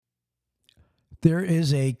There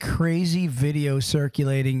is a crazy video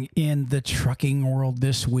circulating in the trucking world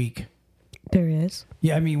this week. There is?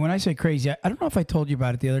 Yeah, I mean, when I say crazy, I don't know if I told you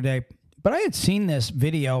about it the other day, but I had seen this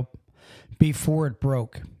video before it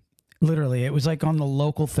broke. Literally, it was like on the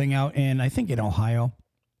local thing out I think in Ohio,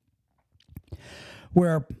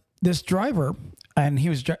 where this driver, and he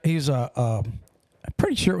was I'm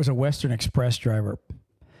pretty sure it was a Western Express driver,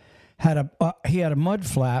 he had a mud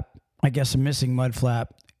flap, I guess a missing mud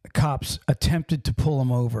flap. Cops attempted to pull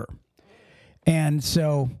him over. And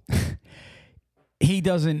so he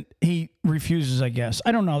refuses, I guess.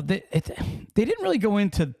 I don't know. They didn't really go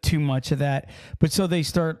into too much of that. But so they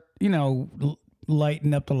start,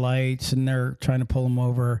 lighting up the lights and they're trying to pull him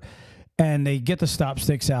over. And they get the stop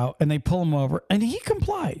sticks out and they pull him over. And he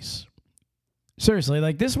complies. Seriously,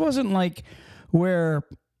 like this wasn't like where,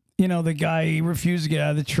 the guy refused to get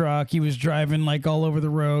out of the truck. He was driving like all over the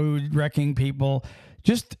road, wrecking people.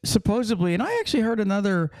 Just supposedly, and I actually heard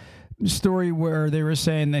another story where they were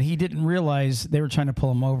saying that he didn't realize they were trying to pull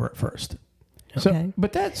him over at first. Okay. So,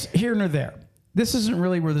 but that's here nor there. This isn't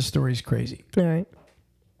really where the story's crazy. All right.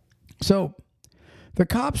 So the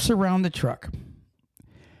cops surround the truck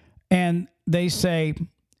and they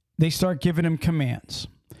start giving him commands.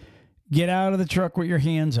 Get out of the truck with your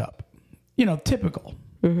hands up. Typical.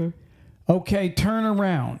 Mm-hmm. Okay, turn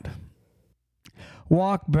around.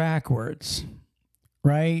 Walk backwards.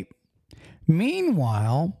 Right?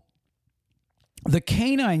 Meanwhile, the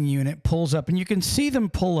canine unit pulls up, and you can see them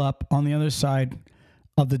pull up on the other side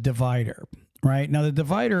of the divider, right? Now, the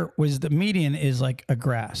divider the median is like a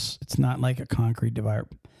grass. It's not like a concrete divider.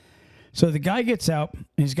 So the guy gets out, and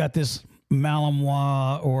he's got this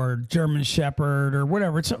Malinois or German Shepherd or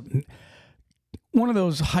whatever. It's one of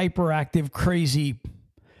those hyperactive, crazy,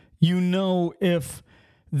 if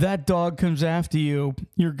that dog comes after you,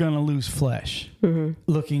 you're going to lose flesh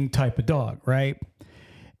looking type of dog, right?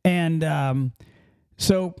 And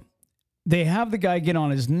so they have the guy get on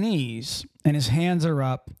his knees and his hands are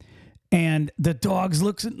up and the dog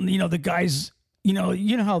looks at, the guy's, you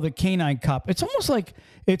know how the canine cop, it's almost like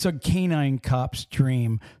it's a canine cop's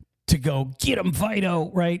dream to go get him, Vito,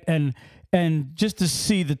 right? And just to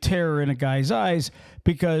see the terror in a guy's eyes,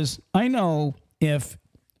 because I know if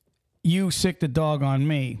you sick the dog on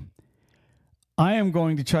me, I am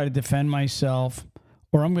going to try to defend myself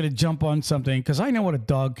or I'm going to jump on something because I know what a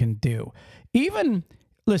dog can do. Even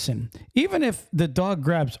if the dog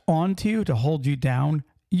grabs onto you to hold you down,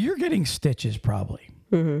 you're getting stitches probably.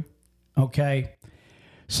 Mm-hmm. Okay?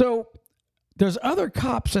 So there's other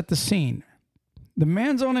cops at the scene. The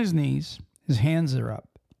man's on his knees. His hands are up.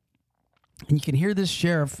 And you can hear this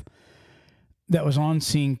sheriff that was on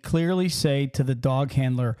scene clearly say to the dog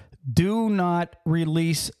handler, do not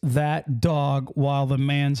release that dog while the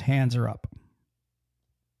man's hands are up.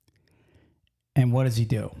 And what does he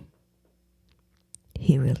do?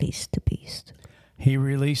 He released the beast. He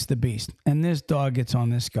released the beast. And this dog gets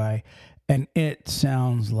on this guy, and it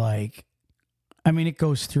sounds like, it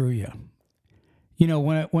goes through you.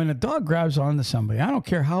 When a dog grabs onto somebody, I don't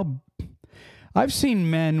care how... I've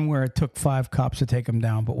seen men where it took 5 cops to take him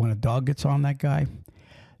down, but when a dog gets on that guy,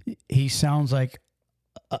 he sounds like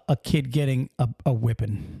a kid getting a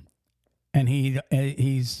whipping, and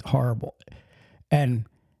he's horrible, and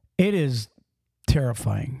it is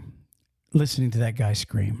terrifying listening to that guy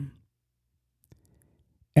scream.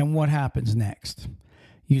 And what happens next?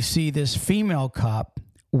 You see this female cop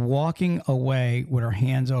walking away with her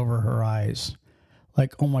hands over her eyes,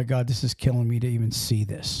 like, oh my God, this is killing me to even see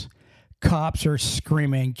this. Cops are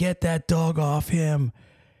screaming, get that dog off him,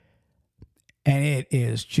 and it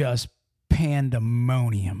is just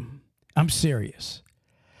pandemonium. I'm serious.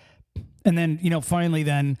 And then, finally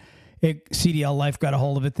then CDL Life got a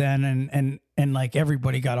hold of it then and like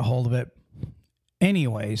everybody got a hold of it.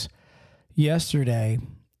 Anyways, yesterday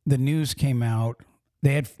the news came out.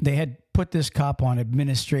 They had put this cop on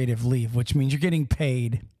administrative leave, which means you're getting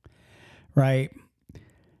paid, right?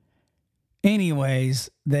 Anyways,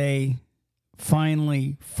 they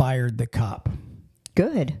finally fired the cop.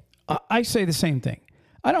 Good. I say the same thing.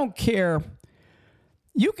 I don't care.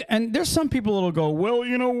 And there's some people that'll go, well,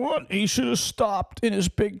 you know what? He should have stopped in his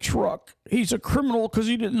big truck. He's a criminal because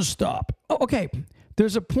he didn't stop. Oh, okay.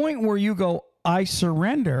 There's a point where you go, I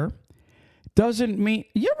surrender. Doesn't mean...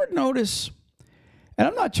 You ever notice... And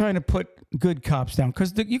I'm not trying to put good cops down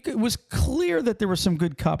because it was clear that there were some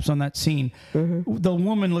good cops on that scene. Mm-hmm. The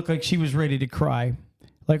woman looked like she was ready to cry.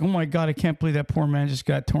 Like, oh my God, I can't believe that poor man just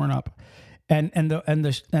got torn up. And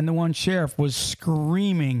the one sheriff was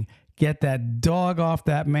screaming, get that dog off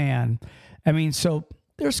that man. So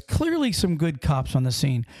there's clearly some good cops on the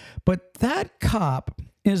scene. But that cop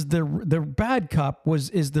is the bad cop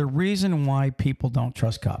is the reason why people don't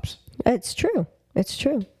trust cops. It's true. It's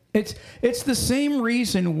true. It's the same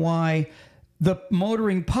reason why the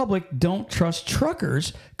motoring public don't trust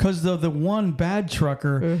truckers, because they're the one bad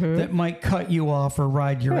trucker that might cut you off or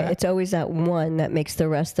ride your ass. It's always that one that makes the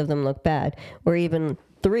rest of them look bad, or even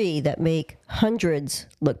 3 that make hundreds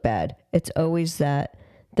look bad. It's always that.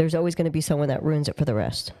 There's always going to be someone that ruins it for the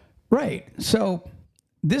rest. Right. So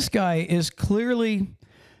this guy is clearly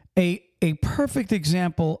a perfect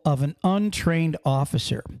example of an untrained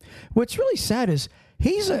officer. What's really sad is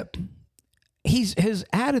his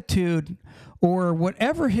attitude, or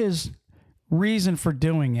whatever his reason for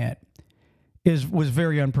doing it was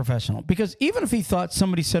very unprofessional. Because even if he thought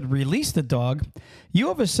somebody said release the dog, you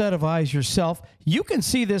have a set of eyes yourself. You can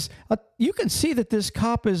see this. You can see that this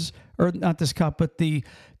cop is, or not this cop, but the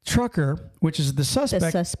trucker, which is the suspect.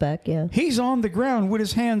 The suspect, yeah. He's on the ground with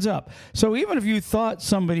his hands up. So even if you thought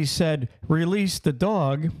somebody said release the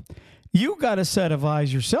dog, you got a set of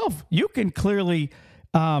eyes yourself. You can clearly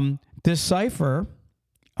decipher,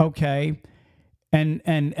 okay,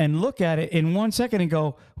 and look at it in 1 second and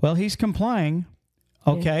go, well, he's complying,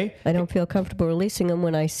 okay. I don't feel comfortable releasing him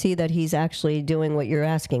when I see that he's actually doing what you're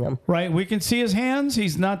asking him. Right, we can see his hands.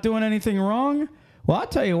 He's not doing anything wrong. Well, I'll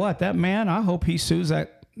tell you what, that man, I hope he sues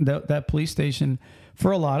that police station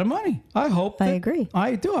for a lot of money. I agree.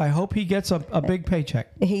 I do. I hope he gets a big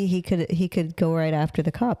paycheck. He could go right after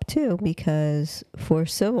the cop too, because for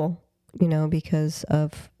civil, because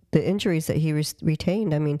of the injuries that he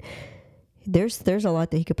retained. I mean, there's a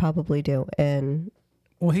lot that he could probably do, and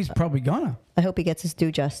well, he's probably gonna. I hope he gets his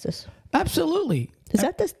due justice. Absolutely. Is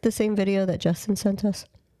that the same video that Justin sent us?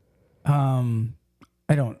 I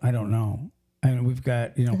don't know. And we've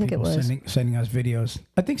got people sending us videos.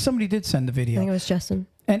 I think somebody did send the video. I think it was Justin.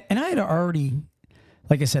 And I had already,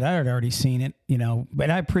 like I said, I had already seen it.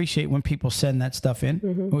 But I appreciate when people send that stuff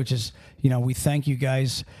in, which is we thank you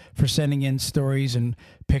guys for sending in stories and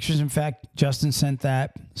pictures. In fact, Justin sent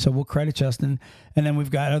that, so we'll credit Justin. And then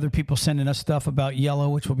we've got other people sending us stuff about yellow,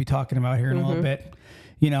 which we'll be talking about here in a little bit.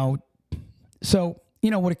 So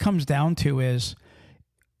what it comes down to is,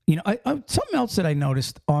 something else that I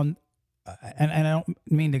noticed on. And I don't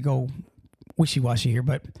mean to go wishy-washy here,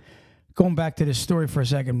 but going back to this story for a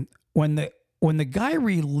second, when the guy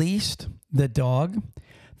released the dog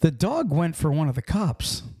went for one of the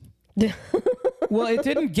cops. Well, it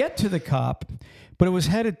didn't get to the cop, but it was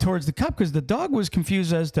headed towards the cop because the dog was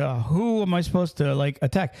confused as to who am I supposed to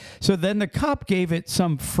attack. So then the cop gave it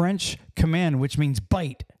some French command, which means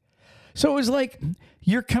bite. So it was like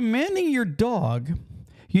you're commanding your dog.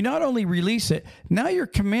 You not only release it, now you're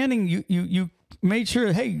commanding, you made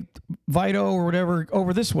sure, hey, Vito or whatever,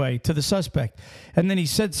 over this way to the suspect. And then he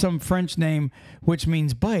said some French name, which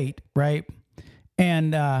means bite, right?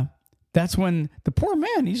 And that's when the poor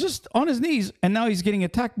man, he's just on his knees, and now he's getting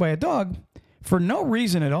attacked by a dog for no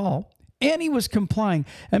reason at all. And he was complying.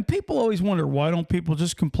 And people always wonder, why don't people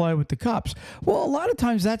just comply with the cops? Well, a lot of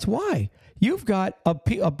times that's why. You've got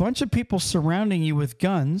a bunch of people surrounding you with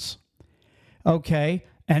guns, okay,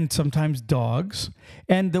 and sometimes dogs.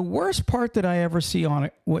 And the worst part that I ever see on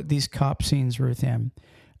it, what these cop scenes, Ruthann,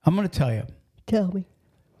 I'm going to tell you. Tell me.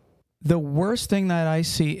 The worst thing that I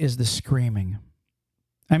see is the screaming.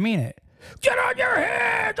 I mean it. Get on your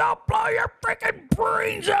hands! I'll blow your freaking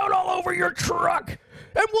brains out all over your truck!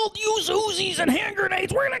 And we'll use Uzis and hand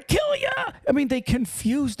grenades! We're gonna kill you! I mean, they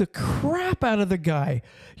confused the crap out of the guy.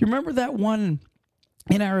 You remember that one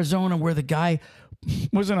in Arizona where the guy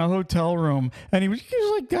was in a hotel room and he was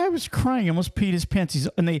like, guy was crying, almost peed his pants.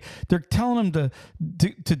 They're telling him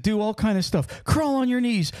to do all kind of stuff. Crawl on your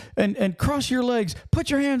knees and cross your legs.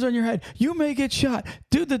 Put your hands on your head. You may get shot.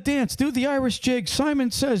 Do the dance. Do the Irish jig.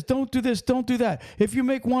 Simon says, don't do this. Don't do that. If you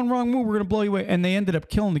make one wrong move, we're going to blow you away. And they ended up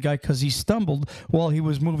killing the guy because he stumbled while he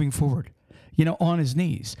was moving forward, on his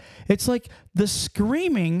knees. It's like the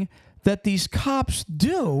screaming that these cops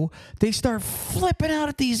do, they start flipping out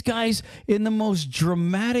at these guys in the most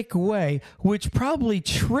dramatic way, which probably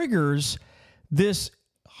triggers this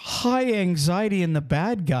high anxiety in the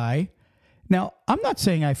bad guy. Now, I'm not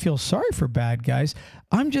saying I feel sorry for bad guys.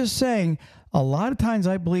 I'm just saying a lot of times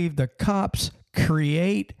I believe the cops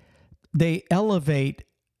they elevate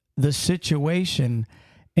the situation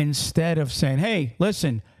instead of saying, hey,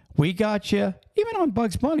 listen, we got you. Even on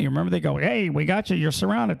Bugs Bunny, remember they go, hey, we got you. You're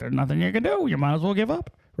surrounded. There's nothing you can do. You might as well give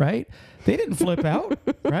up, right? They didn't flip out,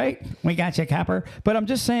 right? We got you, copper. But I'm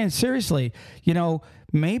just saying, seriously,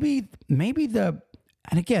 maybe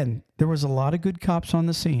and again, there was a lot of good cops on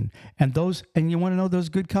the scene. And you want to know those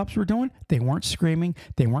good cops were doing? They weren't screaming.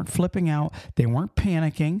 They weren't flipping out. They weren't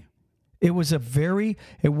panicking. It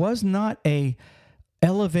was not a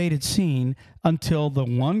elevated scene until the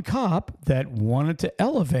one cop that wanted to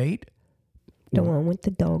elevate. The one with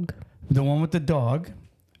the dog. The one with the dog,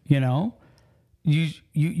 you know.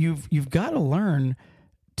 You've got to learn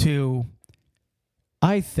to,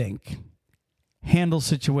 I think, handle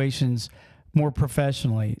situations more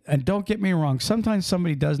professionally. And don't get me wrong, sometimes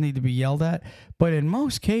somebody does need to be yelled at, but in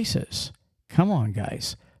most cases, come on,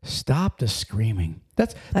 guys, stop the screaming.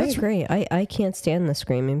 I agree. I can't stand the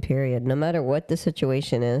screaming, period. No matter what the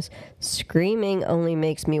situation is, screaming only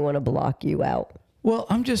makes me want to block you out. Well,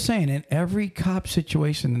 I'm just saying, in every cop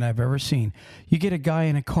situation that I've ever seen, you get a guy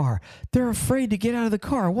in a car. They're afraid to get out of the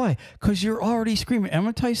car. Why? Because you're already screaming. I'm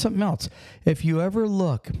going to tell you something else. If you ever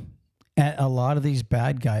look at a lot of these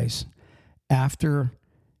bad guys after,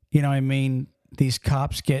 these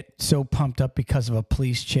cops get so pumped up because of a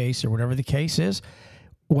police chase or whatever the case is,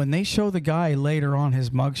 when they show the guy later on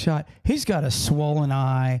his mugshot, he's got a swollen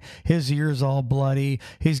eye, his ear's all bloody,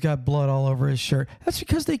 he's got blood all over his shirt. That's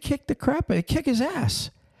because they kicked the crap out, they kick his ass.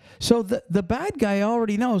 So the bad guy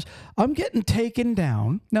already knows, I'm getting taken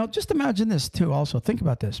down. Now, just imagine this too also. Think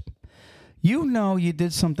about this. You know you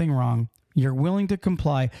did something wrong. You're willing to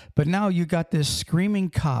comply, but now you got this screaming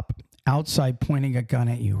cop outside pointing a gun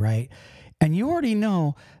at you, right? And you already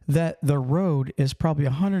know that the road is probably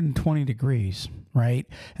 120 degrees, right?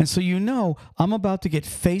 And so you know I'm about to get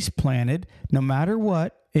face planted no matter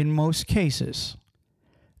what. In most cases,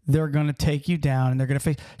 they're going to take you down and they're going to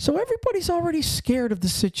face. So everybody's already scared of the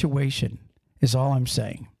situation is all I'm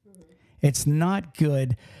saying. It's not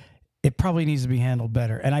good. It probably needs to be handled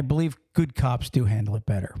better. And I believe good cops do handle it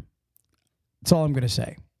better. That's all I'm going to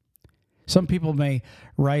say. Some people may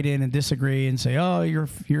write in and disagree and say, oh, you're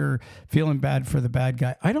feeling bad for the bad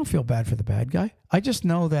guy. I don't feel bad for the bad guy. I just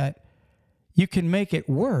know that you can make it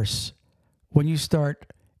worse when you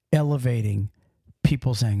start elevating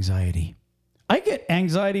people's anxiety. I get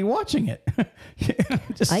anxiety watching it.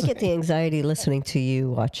 I get the anxiety listening to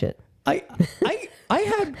you watch it. I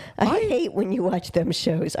hate when you watch them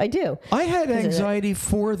shows. I do. I had anxiety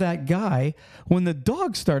for that guy when the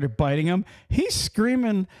dog started biting him. He's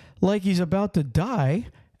screaming like he's about to die.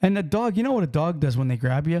 And the dog, you know what a dog does when they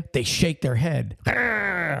grab you? They shake their head.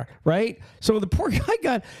 Right? So the poor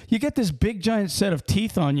guy you get this big giant set of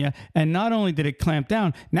teeth on you. And not only did it clamp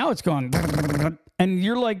down, now it's gone. And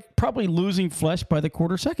you're like probably losing flesh by the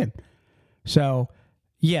quarter second. So,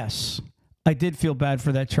 yes, I did feel bad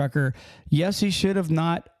for that trucker. Yes, he should have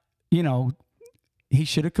not, he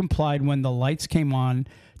should have complied when the lights came on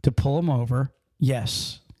to pull him over.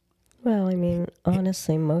 Yes. Well, I mean,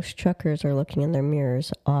 honestly, most truckers are looking in their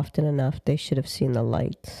mirrors often enough. They should have seen the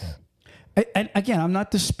lights. And again, I'm not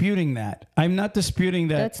disputing that.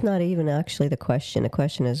 That's not even actually the question. The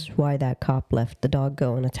question is why that cop let the dog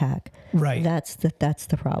go and attack. Right. That's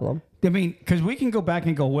the problem. I mean, because we can go back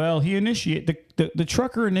and go, well, the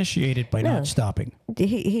trucker initiated by not stopping.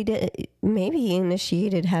 He did. Maybe he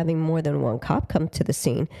initiated having more than one cop come to the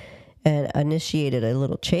scene and initiated a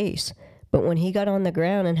little chase. But when he got on the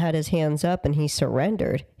ground and had his hands up and he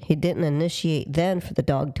surrendered, he didn't initiate then for the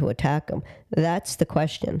dog to attack him. That's the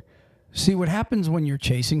question. See, what happens when you're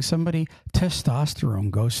chasing somebody,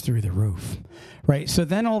 testosterone goes through the roof, right? So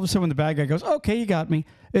then all of a sudden when the bad guy goes, okay, you got me,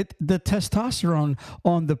 the testosterone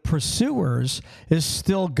on the pursuers is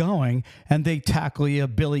still going, and they tackle you,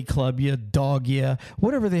 billy club you, dog you,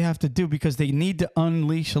 whatever they have to do because they need to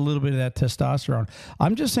unleash a little bit of that testosterone.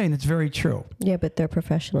 I'm just saying it's very true. Yeah, but they're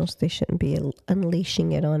professionals. They shouldn't be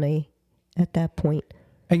unleashing it at that point.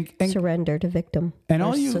 And surrender to victim and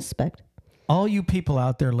or suspect. All you people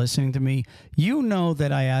out there listening to me, you know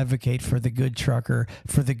that I advocate for the good trucker,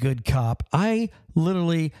 for the good cop. I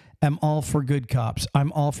literally am all for good cops.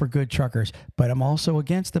 I'm all for good truckers, but I'm also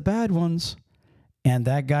against the bad ones. And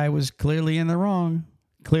that guy was clearly in the wrong,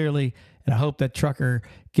 clearly. And I hope that trucker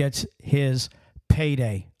gets his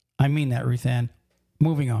payday. I mean that, Ruthann.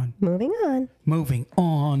 Moving on.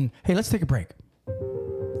 Hey, let's take a break.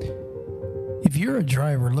 If you're a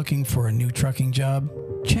driver looking for a new trucking job,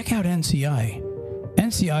 check out NCI.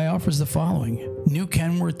 NCI offers the following: new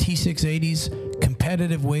Kenworth T680s,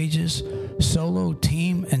 competitive wages, solo,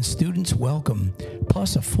 team, and students welcome,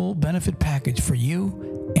 plus a full benefit package for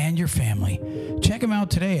you and your family. Check them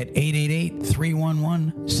out today at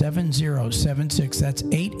 888-311-7076. That's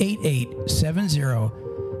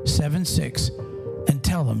 888-7076. And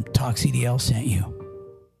tell them TalkCDL sent you.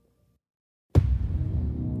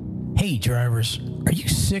 Hey drivers, are you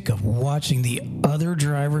sick of watching the other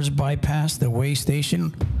drivers bypass the weigh station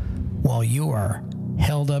while you are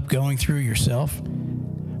held up going through yourself?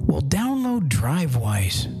 Well, download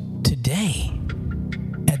Drivewyze today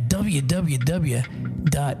at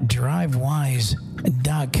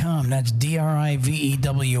www.drivewyze.com. That's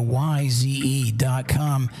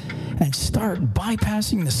DRIVEWYZE.com. And start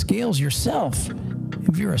bypassing the scales yourself.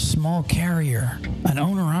 If you're a small carrier, an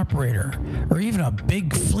owner-operator, or even a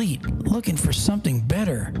big fleet looking for something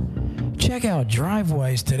better, check out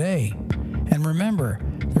Drivewyze today. And remember,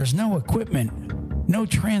 there's no equipment, no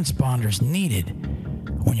transponders needed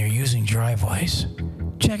when you're using Drivewyze.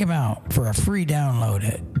 Check them out for a free download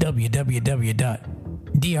at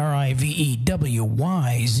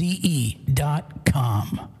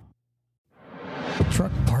www.drivewyze.com.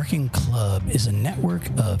 Truck Parking Club is a network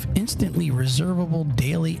of instantly reservable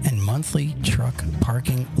daily and monthly truck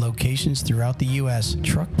parking locations throughout the U.S.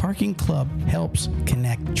 Truck Parking Club helps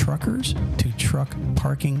connect truckers to truck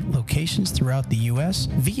parking locations throughout the U.S.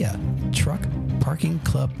 via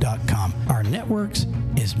truckparkingclub.com. Our networks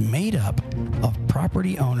is made up of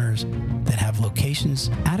property owners that have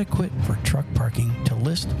locations adequate for truck parking to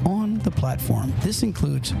list on the platform. This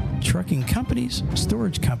includes trucking companies,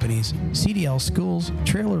 storage companies, CDL schools,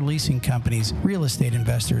 trailer leasing companies, real estate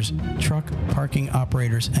investors, truck parking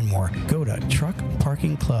operators, and more. Go to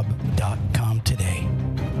truckparkingclub.com today.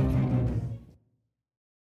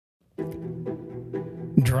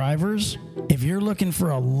 Drivers, if you're looking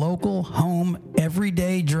for a local, home,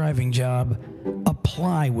 everyday driving job,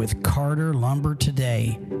 apply with Carter Lumber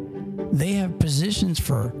today. They have positions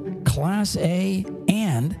for Class A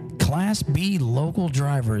and Class B local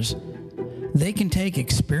drivers. They can take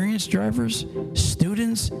experienced drivers,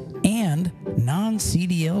 students, and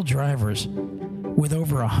non-CDL drivers. With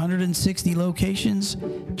over 160 locations,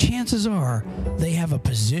 chances are they have a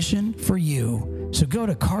position for you. So go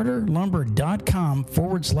to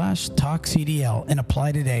carterlumber.com/TalkCDL and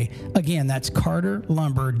apply today. Again, that's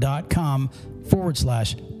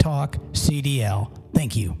carterlumber.com/TalkCDL.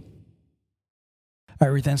 Thank you. All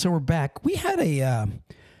right, Ruthann, so we're back. We had a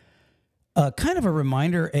kind of a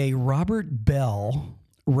reminder. A Robert Bell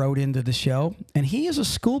wrote into the show, and he is a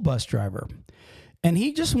school bus driver. And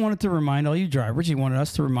he just wanted to remind all you drivers, he wanted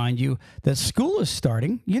us to remind you that school is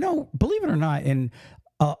starting. You know, believe it or not, in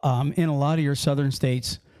a lot of your southern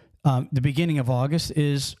states, the beginning of August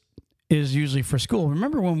is usually for school.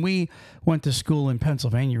 Remember when we went to school in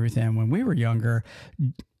Pennsylvania, Ruthann, when we were younger,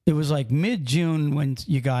 it was like mid-June when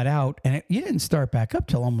you got out, and you didn't start back up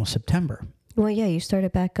till almost September. Well, yeah, you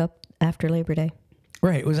started back up after Labor Day.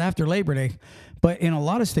 Right, it was after Labor Day. But in a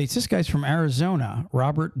lot of states, this guy's from Arizona,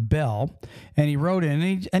 Robert Bell, and he wrote in,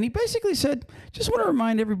 and he basically said, just want to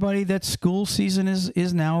remind everybody that school season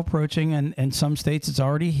is now approaching, and in some states it's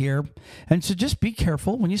already here. And so just be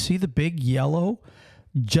careful when you see the big yellow,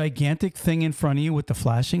 gigantic thing in front of you with the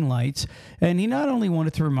flashing lights. And he not only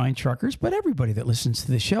wanted to remind truckers, but everybody that listens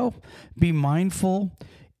to the show, be mindful,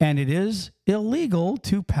 and it is illegal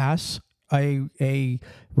to pass a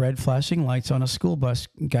red flashing lights on a school bus,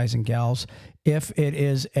 guys and gals, if it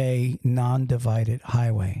is a non-divided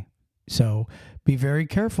highway. So be very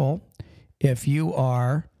careful if you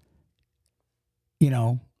are,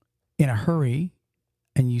 in a hurry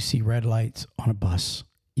and you see red lights on a bus.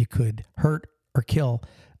 You could hurt or kill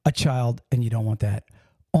a child, and you don't want that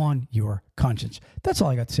on your conscience. That's all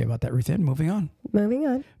I got to say about that, Ruthann. Moving on.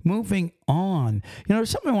 There's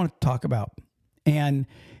something I want to talk about. And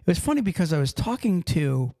it was funny because I was talking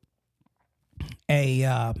to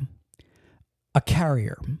a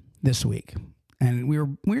carrier this week, and we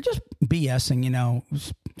were just BSing,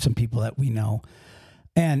 some people that we know.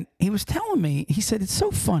 And he was telling me, he said, it's so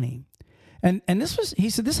funny. And he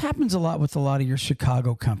said, this happens a lot with a lot of your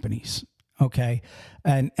Chicago companies. Okay.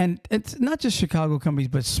 And it's not just Chicago companies,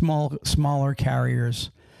 but smaller carriers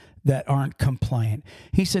that aren't compliant.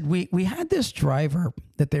 He said, we had this driver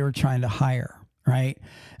that they were trying to hire. Right.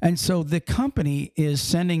 And so the company is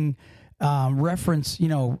sending reference,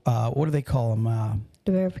 what do they call them?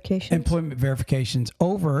 The verifications. Employment verifications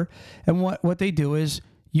over. And what they do is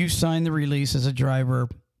you sign the release as a driver,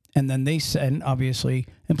 and then they send, obviously,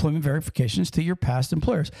 employment verifications to your past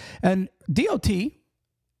employers. And DOT,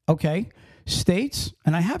 states,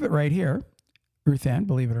 and I have it right here, Ruthann,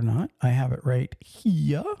 believe it or not, I have it right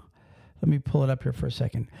here. Let me pull it up here for a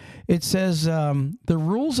second. It says the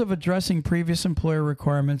rules of addressing previous employer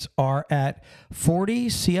requirements are at 40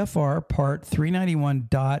 CFR Part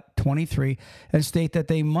 391.23 and state that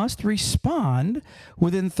they must respond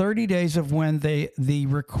within 30 days of when the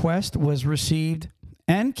request was received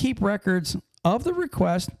and keep records of the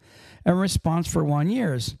request and response for 1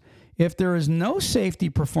 year. If there is no safety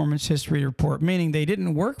performance history report, meaning they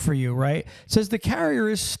didn't work for you, right? It says the carrier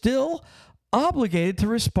is still obligated to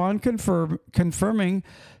respond confirming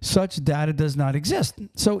such data does not exist.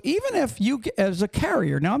 So even if you, as a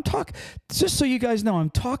carrier, now I'm talking, just so you guys know, I'm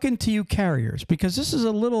talking to you carriers, because this is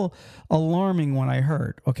a little alarming when I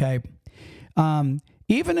heard, okay?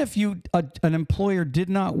 Even if an employer did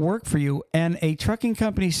not work for you and a trucking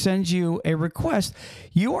company sends you a request,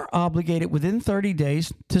 you are obligated within 30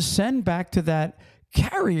 days to send back to that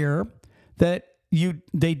carrier that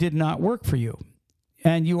they did not work for you.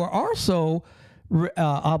 And you are also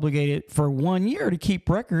obligated for 1 year to keep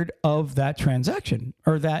record of that transaction,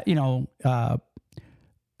 or that,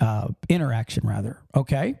 interaction rather.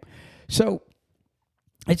 Okay. So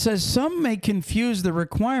it says some may confuse the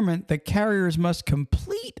requirement that carriers must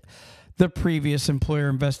complete the previous employer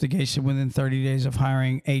investigation within 30 days of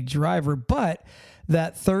hiring a driver, but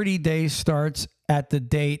that 30 days starts at the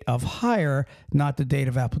date of hire, not the date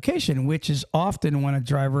of application, which is often when a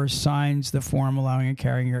driver signs the form allowing a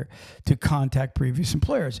carrier to contact previous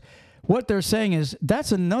employers. What they're saying is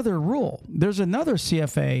that's another rule. There's another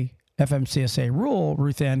CFA, FMCSA rule,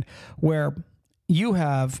 Ruthann, where you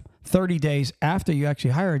have 30 days after you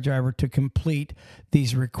actually hire a driver to complete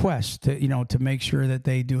these requests to make sure that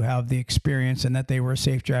they do have the experience and that they were a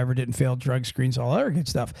safe driver, didn't fail drug screens, all other good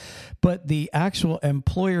stuff. But the actual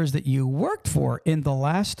employers that you worked for in the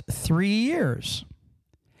last 3 years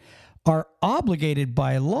are obligated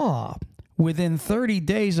by law within 30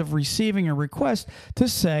 days of receiving a request to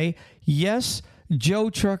say, yes, Joe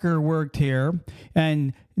Trucker worked here,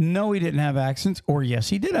 and no, he didn't have accidents, or yes,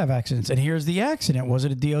 he did have accidents. And here's the accident. Was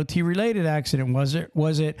it a DOT-related accident? Was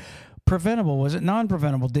it preventable? Was it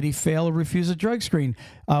non-preventable? Did he fail or refuse a drug screen?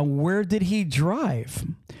 Where did he drive?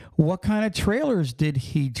 What kind of trailers did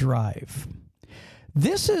he drive?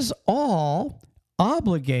 This is all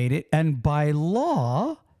obligated and by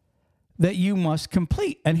law that you must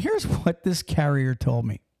complete. And here's what this carrier told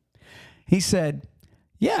me. He said,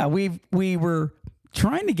 yeah, we were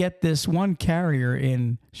trying to get this one carrier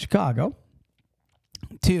in Chicago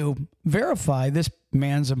to verify this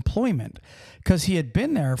man's employment because he had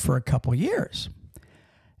been there for a couple years.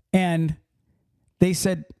 And they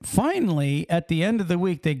said, finally, at the end of the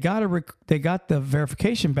week, they got the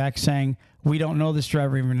verification back saying, we don't know this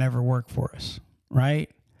driver even ever worked for us, right?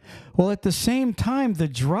 Well, at the same time, the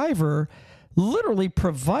driver literally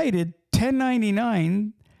provided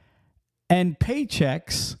 1099 and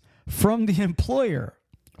paychecks from the employer.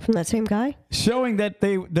 From that same guy? Showing that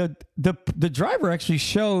the driver actually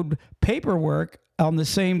showed paperwork on the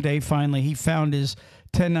same day. Finally, he found his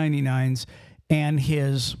 1099s and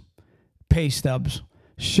his pay stubs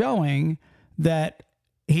showing that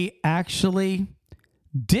he actually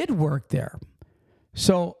did work there.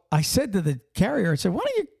 So I said to the carrier, I said, why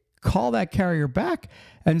don't you call that carrier back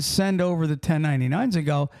and send over the 1099s and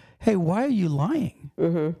go, hey, why are you lying?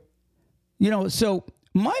 Mm-hmm. So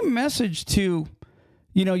my message to,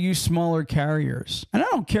 you smaller carriers, and I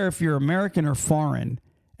don't care if you're American or foreign,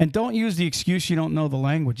 and don't use the excuse you don't know the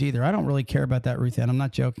language either. I don't really care about that, Ruthann. I'm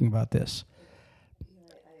not joking about this.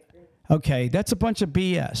 Okay, that's a bunch of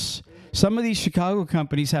BS. Some of these Chicago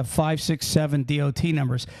companies have 5, 6, 7 DOT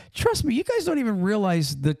numbers. Trust me, you guys don't even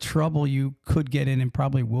realize the trouble you could get in and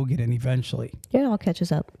probably will get in eventually. Yeah, it all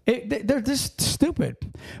catches up. They're just stupid.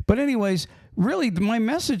 But anyways, really, my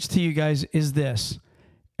message to you guys is this.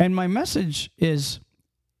 And my message is,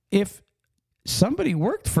 if somebody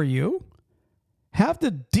worked for you, have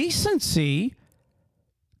the decency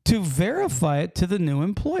to verify it to the new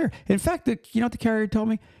employer. In fact, you know what the carrier told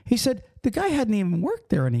me? He said the guy hadn't even worked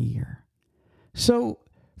there in a year. So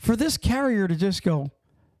for this carrier to just go,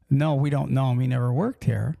 no, we don't know him, he never worked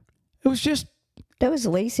here, it was just... That was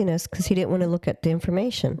laziness because he didn't want to look at the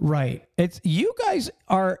information. Right. You guys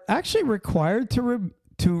are actually required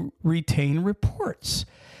to retain reports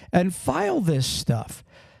and file this stuff.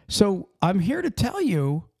 So I'm here to tell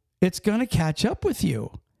you it's going to catch up with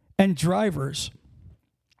you. And drivers,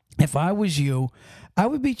 if I was you, I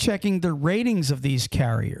would be checking the ratings of these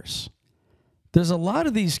carriers. There's a lot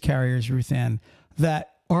of these carriers, Ruthann,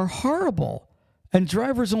 that are horrible. And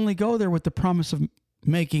drivers only go there with the promise of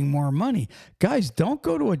making more money. Guys, don't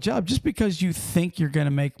go to a job just because you think you're going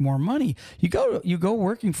to make more money. You go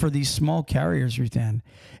working for these small carriers, Ruthann,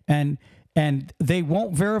 and they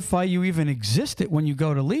won't verify you even existed when you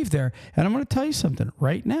go to leave there. And I'm going to tell you something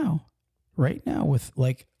right now, with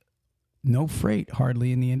like no freight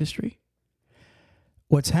hardly in the industry.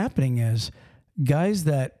 What's happening is guys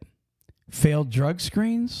that failed drug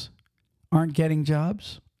screens aren't getting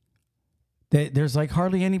jobs. There's like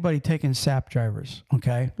hardly anybody taking SAP drivers,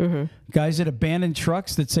 okay? Mm-hmm. Guys that abandon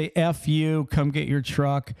trucks that say, F you, come get your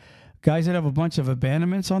truck. guys that have a bunch of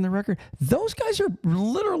abandonments on their record, those guys are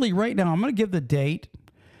literally right now, I'm going to give the date.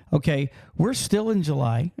 Okay, we're still in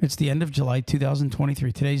July. It's the end of July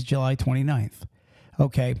 2023. Today's July 29th.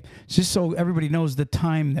 Okay, just so everybody knows the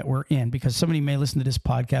time that we're in, because somebody may listen to this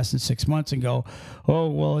podcast in 6 months and go, oh,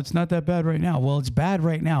 well, it's not that bad right now. Well, it's bad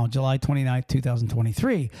right now, July 29th,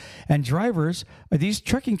 2023. And drivers, these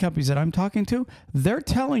trucking companies that I'm talking to, they're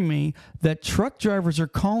telling me that truck drivers are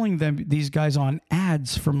calling these guys on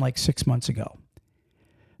ads from like 6 months ago.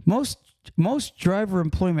 Most driver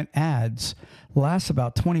employment ads last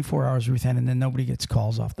about 24 hours, Ruthann, and then nobody gets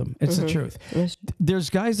calls off them. It's the truth. There's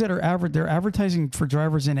guys that are they're advertising for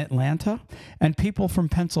drivers in Atlanta, and people from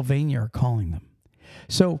Pennsylvania are calling them.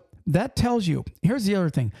 So that tells you, here's the other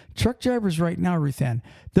thing. Truck drivers right now, Ruthann,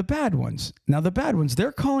 the bad ones,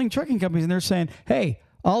 they're calling trucking companies and they're saying, hey,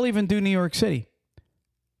 I'll even do New York City.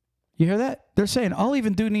 You hear that? They're saying, I'll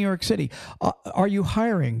even do New York City. Are you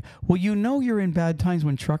hiring? Well, you know you're in bad times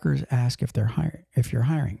when truckers ask if you're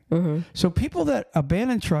hiring. Mm-hmm. So people that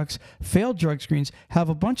abandon trucks, fail drug screens, have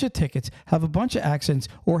a bunch of tickets, have a bunch of accidents,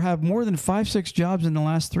 or have more than 5-6 jobs in the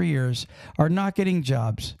last 3 years are not getting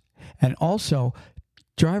jobs. And also,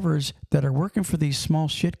 drivers that are working for these small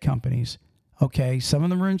shit companies, okay, some of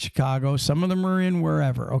them are in Chicago, some of them are in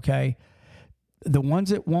wherever, okay, the ones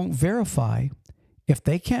that won't verify, if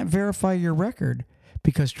they can't verify your record,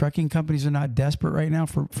 because trucking companies are not desperate right now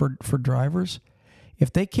for drivers,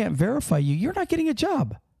 if they can't verify you, you're not getting a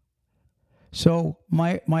job. So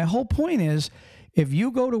my whole point is, if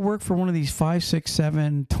you go to work for one of these 5, 6,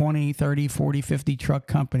 7, 20, 30, 40, 50 truck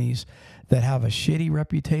companies that have a shitty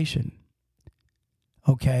reputation,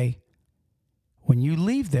 okay, when you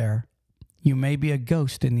leave there, you may be a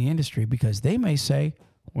ghost in the industry, because they may say,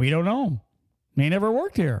 we don't know him. He never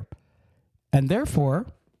worked here. And therefore,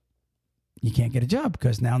 you can't get a job,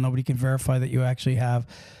 because now nobody can verify that you actually have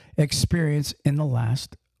experience in the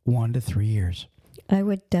last 1 to 3 years. I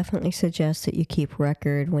would definitely suggest that you keep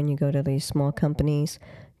record when you go to these small companies.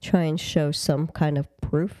 Try and show some kind of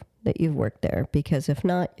proof that you've worked there, because if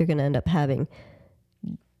not, you're going to end up having,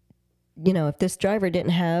 if this driver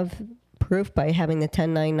didn't have proof by having the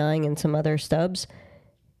 1099 and some other stubs,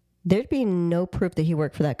 there'd be no proof that he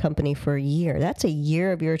worked for that company for a year. That's a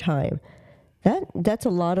year of your time. That's a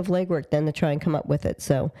lot of legwork then to try and come up with it.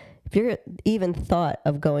 So if you're even thought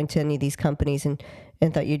of going to any of these companies and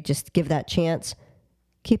thought you'd just give that chance,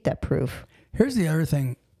 keep that proof. Here's the other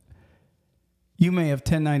thing. You may have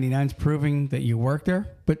 1099s proving that you work there,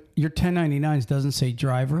 but your 1099s doesn't say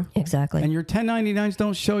driver. Exactly. And your 1099s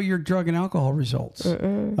don't show your drug and alcohol results.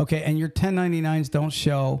 Mm-mm. Okay, and your 1099s don't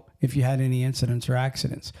show if you had any incidents or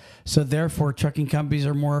accidents. So therefore, trucking companies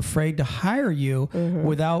are more afraid to hire you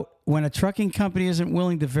when a trucking company isn't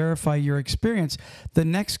willing to verify your experience.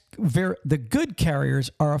 The good carriers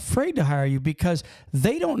are afraid to hire you because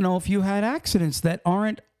they don't know if you had accidents that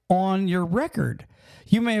aren't on your record.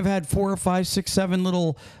 You may have had 4 or 5, 6, 7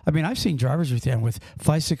 little, I've seen drivers with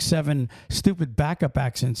 5, 6, 7 stupid backup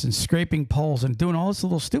accidents and scraping poles and doing all this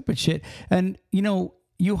little stupid shit. And,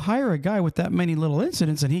 you hire a guy with that many little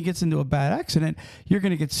incidents and he gets into a bad accident, you're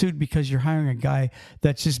going to get sued because you're hiring a guy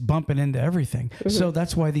that's just bumping into everything. Mm-hmm. So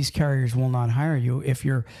that's why these carriers will not hire you if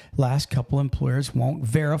your last couple employers won't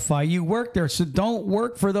verify you work there. So don't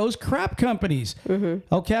work for those crap companies.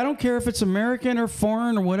 Mm-hmm. Okay, I don't care if it's American or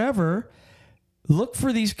foreign or whatever. Look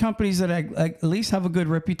for these companies that at least have a good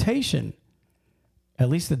reputation. At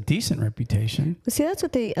least a decent reputation. See, that's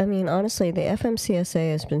what honestly, the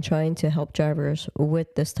FMCSA has been trying to help drivers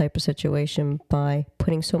with this type of situation by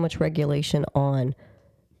putting so much regulation on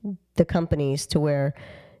the companies to where,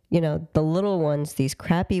 the little ones, these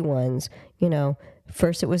crappy ones,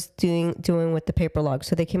 first it was doing with the paper log.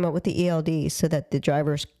 So they came up with the ELD so that the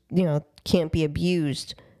drivers, can't be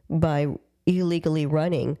abused by illegally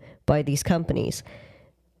running by these companies.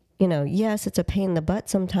 Yes, it's a pain in the butt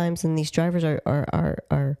sometimes, and these drivers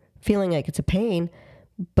are feeling like it's a pain,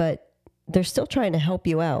 but they're still trying to help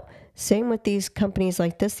you out. Same with these companies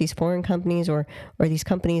like this, these foreign companies or these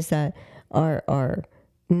companies that are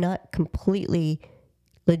not completely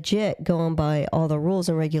legit going by all the rules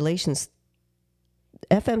and regulations.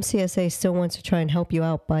 FMCSA still wants to try and help you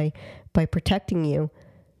out by protecting you.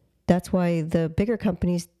 That's why the bigger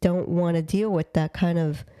companies don't want to deal with that kind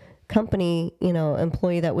of company,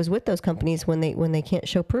 employee that was with those companies when they can't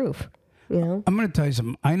show proof. I'm going to tell you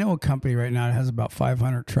something. I know a company right now that has about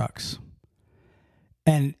 500 trucks,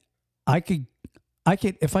 and I could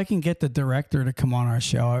if I can get the director to come on our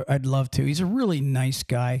show, I'd love to. He's a really nice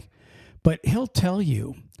guy, but he'll tell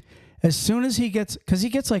you as soon as he gets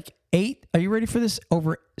like 8. Are you ready for this?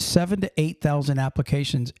 Over 7,000 to 8,000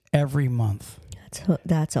 applications every month.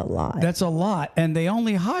 That's a lot. That's a lot. And they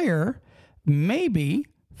only hire maybe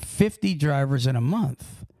 50 drivers in a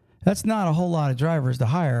month. That's not a whole lot of drivers to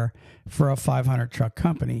hire for a 500 truck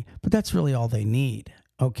company, but that's really all they need,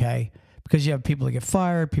 okay? Because you have people that get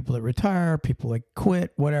fired, people that retire, people that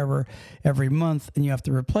quit, whatever, every month, and you have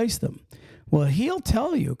to replace them. Well, he'll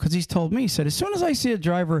tell you, because he's told me, he said, as soon as I see a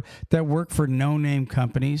driver that work for no-name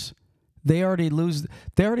companies, they already lose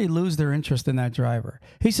their interest in that driver.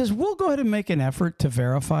 He says, we'll go ahead and make an effort to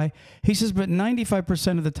verify. He says, but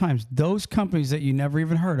 95% of the times, those companies that you never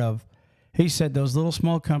even heard of, he said those little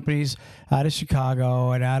small companies out of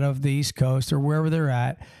Chicago and out of the East Coast or wherever they're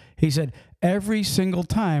at, he said, every single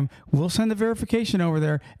time we'll send the verification over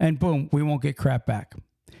there and boom, we won't get crap back.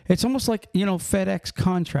 It's almost like, FedEx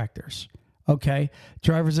contractors. Okay,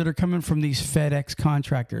 drivers that are coming from these FedEx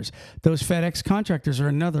contractors. Those FedEx contractors are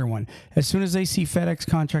another one. As soon as they see FedEx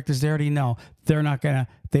contractors, they already know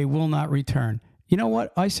they will not return. You know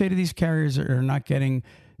what I say to these carriers that are not getting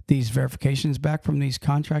these verifications back from these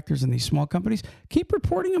contractors and these small companies? Keep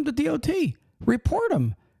reporting them to DOT. Report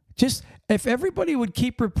them. Just if everybody would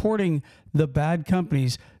keep reporting the bad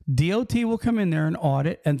companies, DOT will come in there and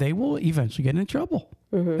audit, and they will eventually get in trouble.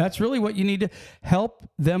 Mm-hmm. That's really what you need to help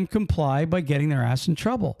them comply by getting their ass in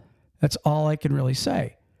trouble. That's all I can really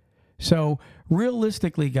say. So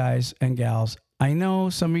realistically, guys and gals, I know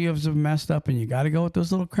some of you have messed up and you got to go with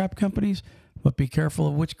those little crap companies, but be careful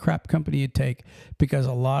of which crap company you take, because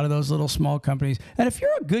a lot of those little small companies, and if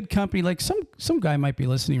you're a good company, like some guy might be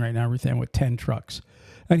listening right now, Ruthann, with 10 trucks.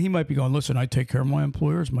 And he might be going, listen, I take care of my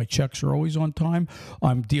employers. My checks are always on time.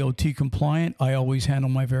 I'm DOT compliant. I always handle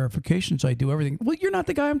my verifications. I do everything. Well, you're not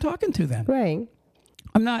the guy I'm talking to then. Right.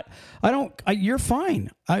 You're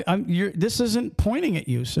fine. This isn't pointing at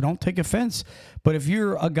you, so don't take offense. But if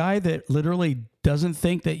you're a guy that literally doesn't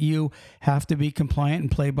think that you have to be compliant and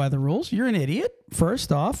play by the rules, you're an idiot, first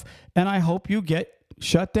off. And I hope you get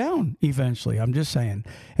shut down eventually. I'm just saying.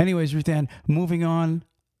 Anyways, Ruthann, moving on.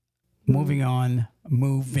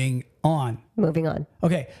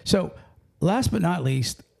 Okay, so last but not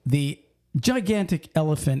least, the gigantic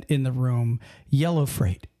elephant in the room, yellow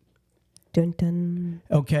freight. Dun, dun.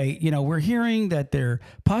 Okay, we're hearing that they're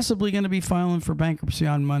possibly going to be filing for bankruptcy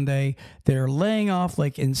on Monday. They're laying off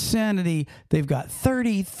like insanity. They've got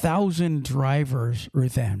 30,000 drivers,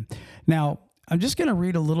 Ruthann. Now, I'm just going to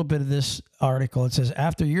read a little bit of this article. It says,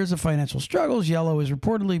 after years of financial struggles, Yellow is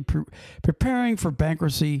reportedly preparing for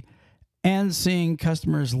bankruptcy and seeing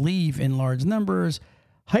customers leave in large numbers,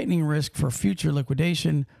 heightening risk for future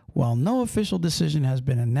liquidation, while no official decision has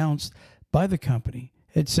been announced by the company.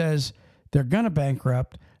 It says they're going to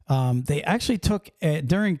bankrupt. They actually took,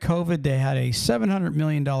 during COVID, they had a $700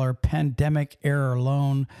 million pandemic era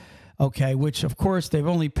loan, okay, which, of course, they've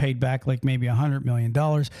only paid back like maybe $100 million.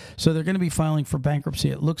 So they're going to be filing for bankruptcy,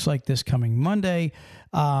 it looks like, this coming Monday.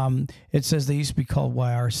 It says they used to be called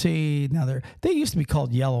YRC. Now they used to be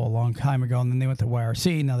called Yellow a long time ago, and then they went to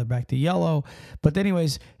YRC. Now they're back to Yellow. But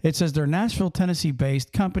anyways, it says they're Nashville,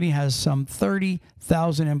 Tennessee-based company, has some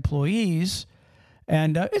 30,000 employees,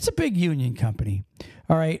 and it's a big union company.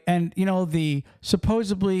 All right, and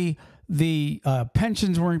supposedly the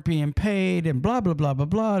pensions weren't being paid and blah, blah, blah, blah,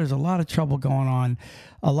 blah. There's a lot of trouble going on.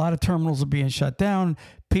 A lot of terminals are being shut down.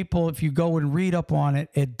 People, if you go and read up on it,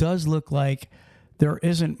 it does look like there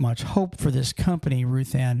isn't much hope for this company,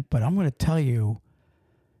 Ruthann. But I'm going to tell you,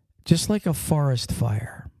 just like a forest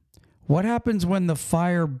fire, what happens when the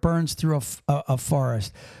fire burns through a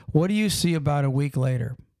forest? What do you see about a week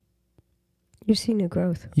later? You see new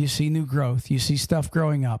growth. You see new growth. You see stuff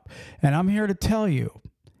growing up. And I'm here to tell you,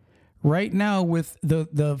 right now, with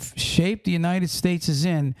the shape the United States is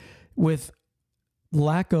in, with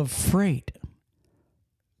lack of freight,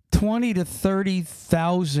 20 to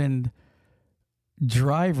 30,000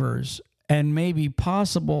 drivers and maybe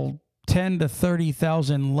possible 10 to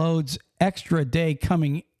 30,000 loads extra a day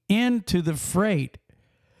coming into the freight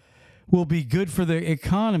will be good for the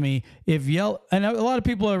economy. If Yellow, and a lot of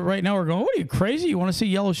people right now are going, what, are you crazy? You want to see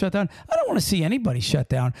Yellow shut down? I don't want to see anybody shut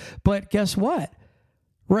down. But guess what?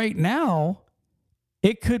 Right now,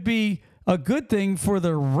 it could be a good thing for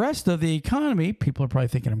the rest of the economy. People are probably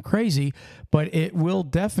thinking I'm crazy, but it will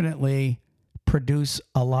definitely produce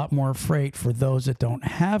a lot more freight for those that don't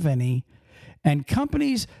have any. And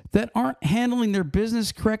companies that aren't handling their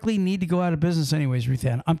business correctly need to go out of business anyways,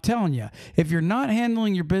 Ruthann. I'm telling you, if you're not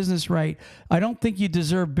handling your business right, I don't think you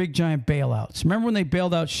deserve big, giant bailouts. Remember when they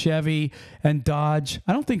bailed out Chevy and Dodge?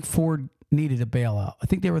 I don't think Ford needed a bailout. I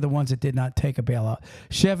think they were the ones that did not take a bailout.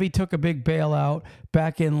 Chevy took a big bailout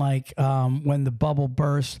back in when the bubble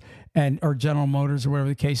burst, or General Motors or whatever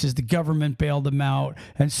the case is. The government bailed them out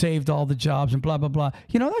and saved all the jobs and blah, blah, blah.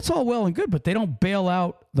 That's all well and good, but they don't bail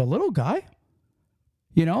out the little guy.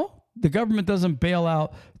 The government doesn't bail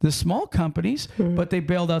out the small companies, but they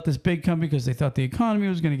bailed out this big company because they thought the economy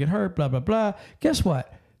was going to get hurt, blah, blah, blah. Guess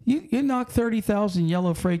what? You knock 30,000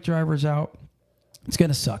 yellow freight drivers out, it's going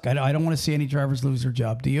to suck. I don't want to see any drivers lose their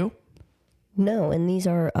job. Do you? No, and these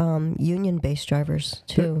are union-based drivers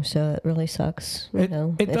too, so it really sucks. If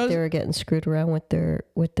they were getting screwed around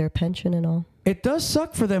with their pension and all. It does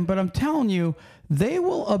suck for them, but I'm telling you, they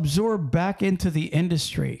will absorb back into the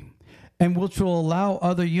industry, and which will allow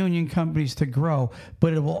other union companies to grow,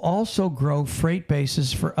 but it will also grow freight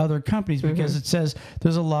bases for other companies because it says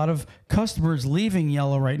there's a lot of customers leaving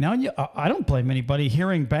Yellow right now. And I don't blame anybody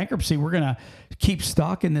hearing bankruptcy. We're going to keep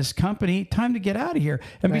stock in this company. Time to get out of here.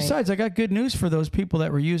 And besides, I got good news for those people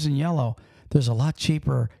that were using Yellow. There's a lot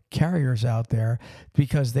cheaper carriers out there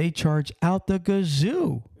because they charge out the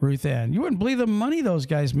gazoo, Ruthann. You wouldn't believe the money those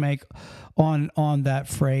guys make on that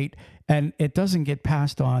freight. And it doesn't get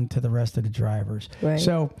passed on to the rest of the drivers. Right.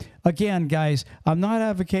 So, again, guys, I'm not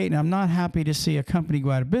advocating. I'm not happy to see a company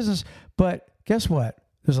go out of business. But guess what?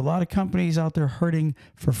 There's a lot of companies out there hurting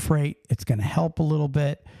for freight. It's going to help a little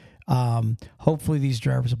bit. Hopefully, these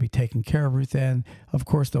drivers will be taken care of, Ruthann. Of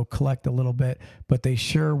course, they'll collect a little bit, but they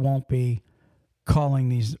sure won't be calling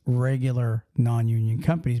these regular non-union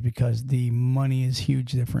companies because the money is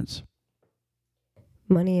huge difference.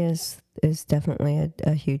 Money is definitely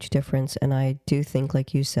a huge difference, and I do think,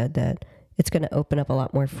 like you said, that it's going to open up a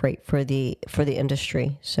lot more freight for the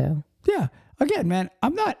industry. So yeah, again, man,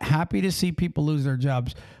 I'm not happy to see people lose their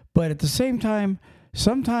jobs, but at the same time,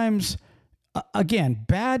 sometimes, again,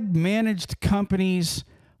 bad managed companies,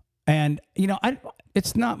 and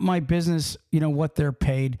it's not my business, what they're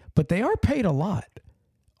paid, but they are paid a lot.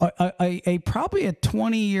 Probably a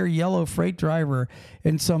 20-year yellow freight driver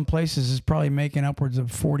in some places is probably making upwards of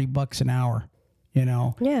 $40 an hour.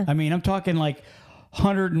 Yeah. I mean, I'm talking like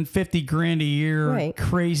 $150,000 a year, right.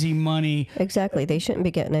 Crazy money. Exactly. They shouldn't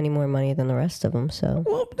be getting any more money than the rest of them. So,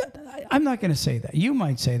 well, I'm not going to say that. You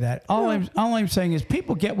might say that. All I'm saying is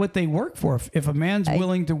people get what they work for. If a man's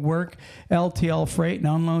willing to work LTL freight and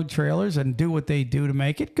unload trailers and do what they do to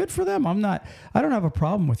make it, good for them. I don't have a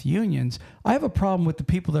problem with unions. I have a problem with the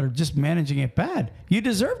people that are just managing it bad. You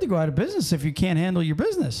deserve to go out of business if you can't handle your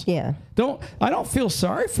business. Yeah. I don't feel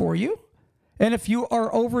sorry for you. And if you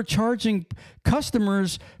are overcharging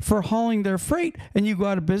customers for hauling their freight and you go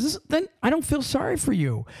out of business, then I don't feel sorry for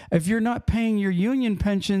you. If you're not paying your union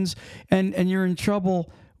pensions and you're in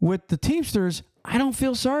trouble with the Teamsters, I don't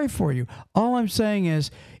feel sorry for you. All I'm saying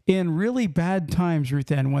is in really bad times,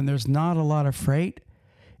 Ruthann, when there's not a lot of freight,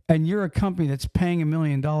 and you're a company that's paying $1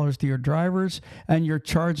 million to your drivers and you're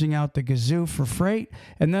charging out the gazoo for freight,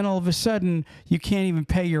 and then all of a sudden you can't even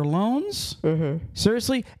pay your loans? Mm-hmm.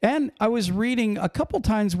 Seriously? And I was reading a couple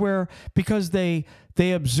times where because they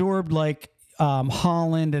absorbed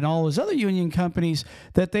Holland and all those other union companies,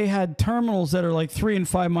 that they had terminals that are like 3 and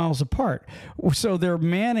 5 miles apart. So they're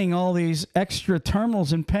manning all these extra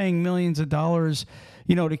terminals and paying millions of dollars,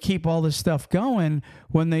 to keep all this stuff going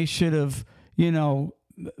when they should have,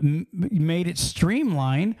 made it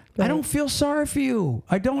streamlined. Right. I don't feel sorry for you.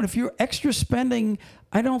 I don't. If you're extra spending,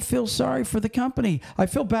 I don't feel sorry for the company. I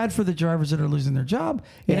feel bad for the drivers that are losing their job.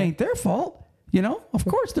 It ain't their fault. Of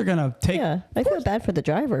course they're going to take. Yeah, I feel bad for the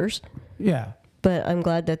drivers. Yeah. But I'm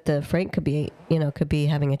glad that the freight could be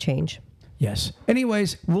having a change. Yes.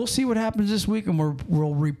 Anyways, we'll see what happens this week, and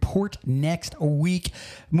we'll report next week.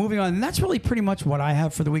 Moving on, and that's really pretty much what I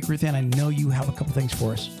have for the week, Ruthann. I know you have a couple things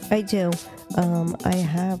for us. I do. I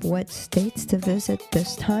have what states to visit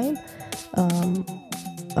this time.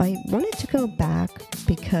 I wanted to go back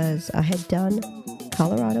because I had done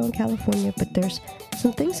Colorado and California, but there's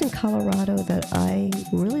some things in Colorado that I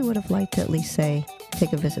really would have liked to at least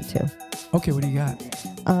take a visit to. Okay, what do you got?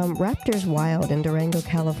 Raptors Wild in Durango,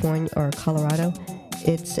 California, or Colorado.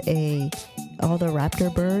 It's all the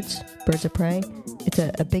raptor birds of prey. It's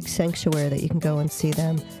a big sanctuary that you can go and see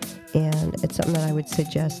them, and it's something that I would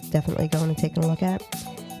suggest definitely going and taking a look at.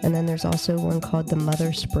 And then there's also one called the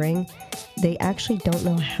Mother Spring. They actually don't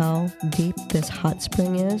know how deep this hot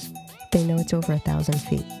spring is. They know it's over 1,000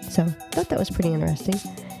 feet. So I thought that was pretty interesting.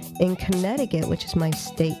 In Connecticut, which is my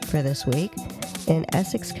state for this week, in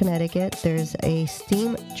Essex, Connecticut, there's a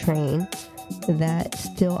steam train that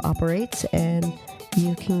still operates, and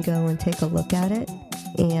you can go and take a look at it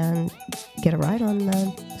and get a ride on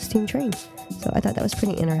the steam train. So I thought that was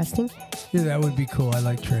pretty interesting. Yeah, that would be cool. I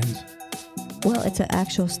like trains. Well, it's an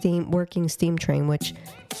actual working steam train, which,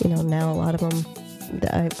 now a lot of them,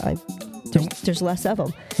 there's less of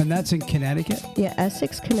them. And that's in Connecticut? Yeah,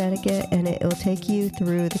 Essex, Connecticut, and it will take you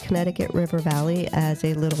through the Connecticut River Valley as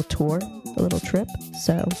a little tour, a little trip.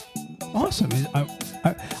 So awesome.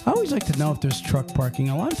 I always like to know if there's truck parking.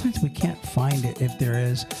 A lot of times we can't find it if there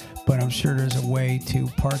is, but I'm sure there's a way to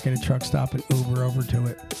park at a truck stop and Uber over to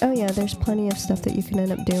it. Oh yeah, there's plenty of stuff that you can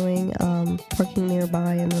end up doing, parking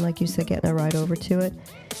nearby, and then, like you said, getting a ride over to it.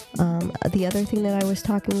 The other thing that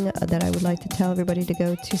I would like to tell everybody to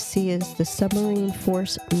go to see is the Submarine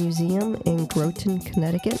Force Museum in Groton,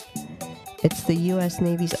 Connecticut. It's the U.S.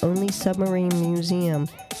 Navy's only submarine museum,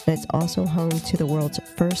 and it's also home to the world's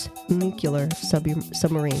first nuclear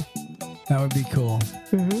submarine. That would be cool.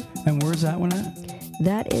 Mm-hmm. And where's that one at?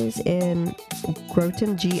 That is in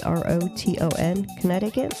Groton, Groton,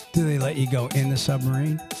 Connecticut. Do they let you go in the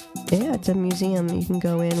submarine? Yeah, it's a museum. You can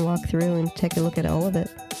go in, walk through, and take a look at all of it.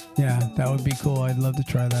 Yeah, that would be cool. I'd love to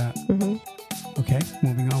try that. Mm-hmm. Okay,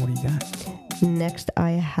 moving on. What do you got? Next,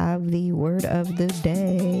 I have the word of the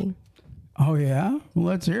day. Oh, yeah? Well,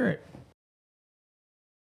 let's hear it.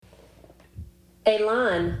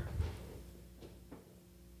 Elan.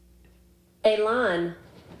 Elan.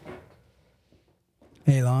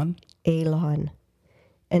 Elan? Elan.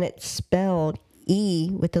 And it's spelled E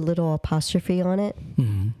with a little apostrophe on it.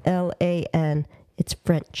 Mm-hmm. L-A-N. It's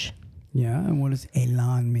French. Yeah, and what does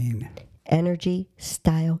Elan mean? Energy,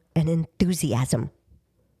 style, and enthusiasm.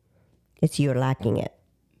 It's you're lacking it.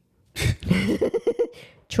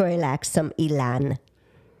 Troy lacks some Elan.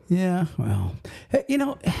 Yeah, well, hey,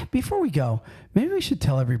 before we go, maybe we should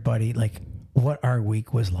tell everybody, what our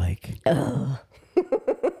week was like. Oh.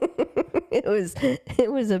 It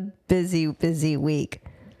was a busy week.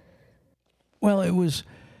 Well, it was,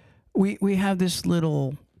 we have this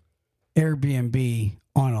little Airbnb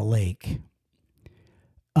on a lake.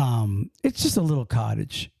 It's just a little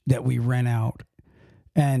cottage that we rent out,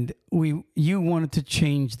 and you wanted to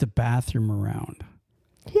change the bathroom around.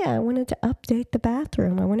 Yeah, I wanted to update the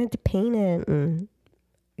bathroom. I wanted to paint it and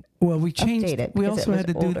we changed it. We also had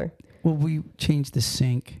to older. we changed the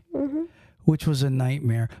sink, mm-hmm. which was a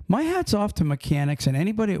nightmare. My hat's off to mechanics and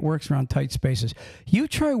anybody that works around tight spaces. You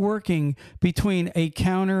try working between a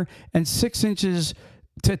counter and 6 inches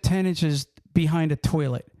to 10 inches behind a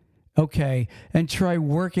toilet, okay, and try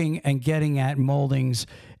working and getting at moldings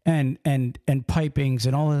and pipings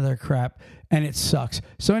and all of that crap, and it sucks.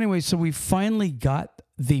 So anyway, we finally got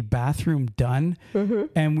the bathroom done, mm-hmm.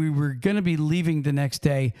 and we were going to be leaving the next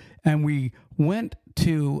day, and we went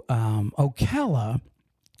to Ocala.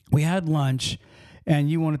 We had lunch, and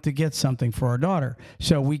you wanted to get something for our daughter.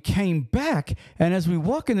 So we came back, and as we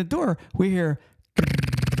walk in the door, we hear, and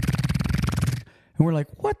we're like,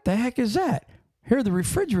 what the heck is that? Here the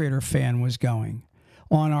refrigerator fan was going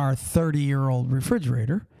on our 30-year-old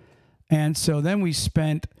refrigerator. And so then we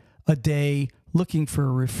spent a day looking for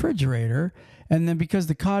a refrigerator. And then because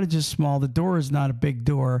the cottage is small, the door is not a big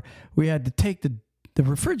door, we had to take the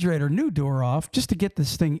refrigerator new door off just to get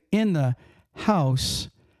this thing in the house.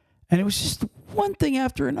 And it was just one thing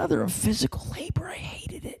after another of physical labor. I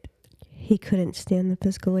hated it. He couldn't stand the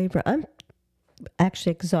physical labor. I'm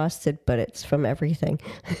actually exhausted, but it's from everything.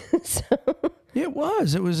 So. It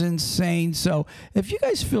was insane. So if you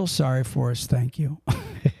guys feel sorry for us, thank you.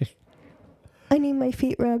 I need my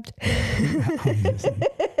feet rubbed. All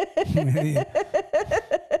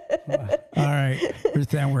right.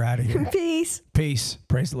 Ruthann, we're out of here. Peace. Peace.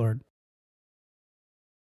 Praise the Lord.